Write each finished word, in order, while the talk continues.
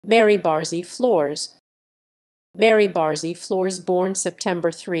Mary Barzee Flores. Mary Barzee Flores, born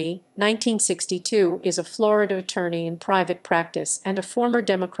September 3, 1962, is a Florida attorney in private practice and a former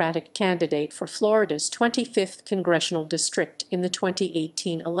Democratic candidate for Florida's 25th congressional district in the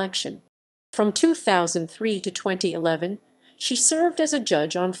 2018 election. From 2003 to 2011, she served as a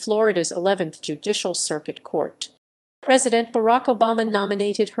judge on Florida's 11th Judicial Circuit Court. President Barack Obama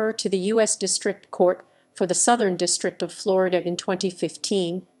nominated her to the U.S. District Court for the Southern District of Florida in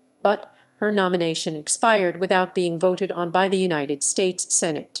 2015, but her nomination expired without being voted on by the United States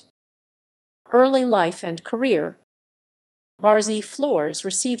Senate. Early life and career. Barzee Flores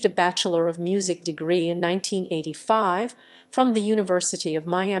received a Bachelor of Music degree in 1985 from the University of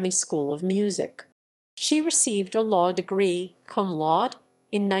Miami School of Music. She received a law degree, cum laude,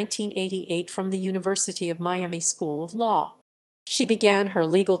 in 1988 from the University of Miami School of Law. She began her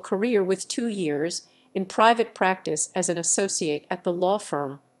legal career with 2 years in private practice as an associate at the law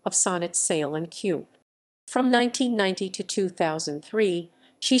firm of Sonnet Sale and Q. From 1990 to 2003,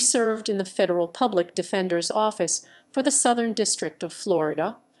 she served in the Federal Public Defender's Office for the Southern District of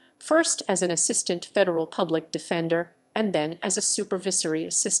Florida, first as an assistant federal public defender and then as a supervisory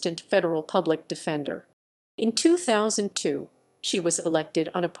assistant federal public defender. In 2002, she was elected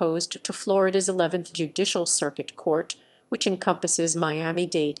unopposed to Florida's 11th Judicial Circuit Court, which encompasses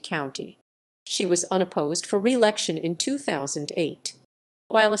Miami-Dade County. She was unopposed for re-election in 2008.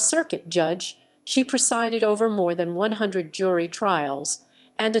 While a circuit judge, she presided over more than 100 jury trials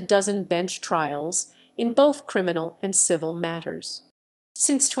and a dozen bench trials in both criminal and civil matters.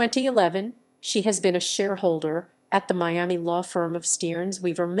 Since 2011, she has been a shareholder at the Miami law firm of Stearns,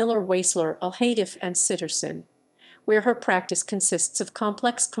 Weaver, Miller, Waisler, Alhadeff, and Sitterson, where her practice consists of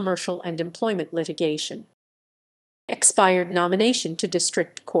complex commercial and employment litigation. Expired nomination to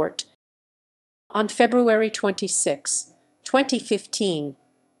District Court. On February 26, 2015,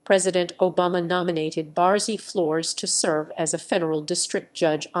 President Obama nominated Barzee Flores to serve as a federal district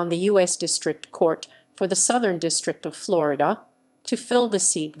judge on the U.S. District Court for the Southern District of Florida, to fill the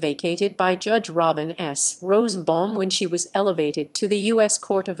seat vacated by Judge Robin S. Rosenbaum when she was elevated to the U.S.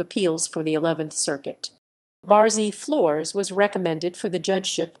 Court of Appeals for the 11th Circuit. Barzee Flores was recommended for the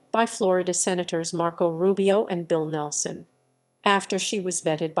judgeship by Florida Senators Marco Rubio and Bill Nelson, after she was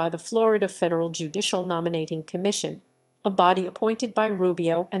vetted by the Florida Federal Judicial Nominating Commission, a body appointed by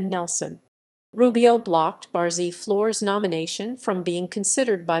Rubio and Nelson. Rubio blocked Barzee Flores' nomination from being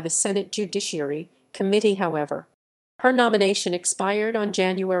considered by the Senate Judiciary Committee, however. Her nomination expired on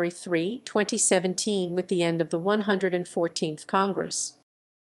January 3, 2017, with the end of the 114th Congress.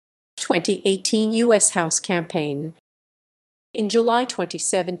 2018 U.S. House campaign. In July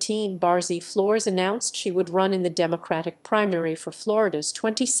 2017, Barzee Flores announced she would run in the Democratic primary for Florida's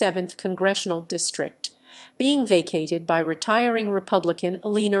 27th congressional district, being vacated by retiring Republican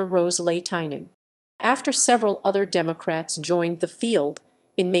Alina Rose Lehtinen. After several other Democrats joined the field,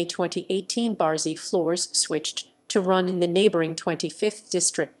 in May 2018 Barzee Flores switched to run in the neighboring 25th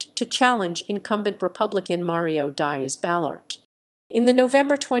district to challenge incumbent Republican Mario Diaz-Balart. In the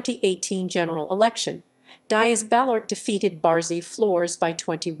November 2018 general election, Diaz-Balart defeated Barzee Flores by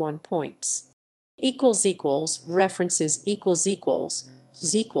 21 points. References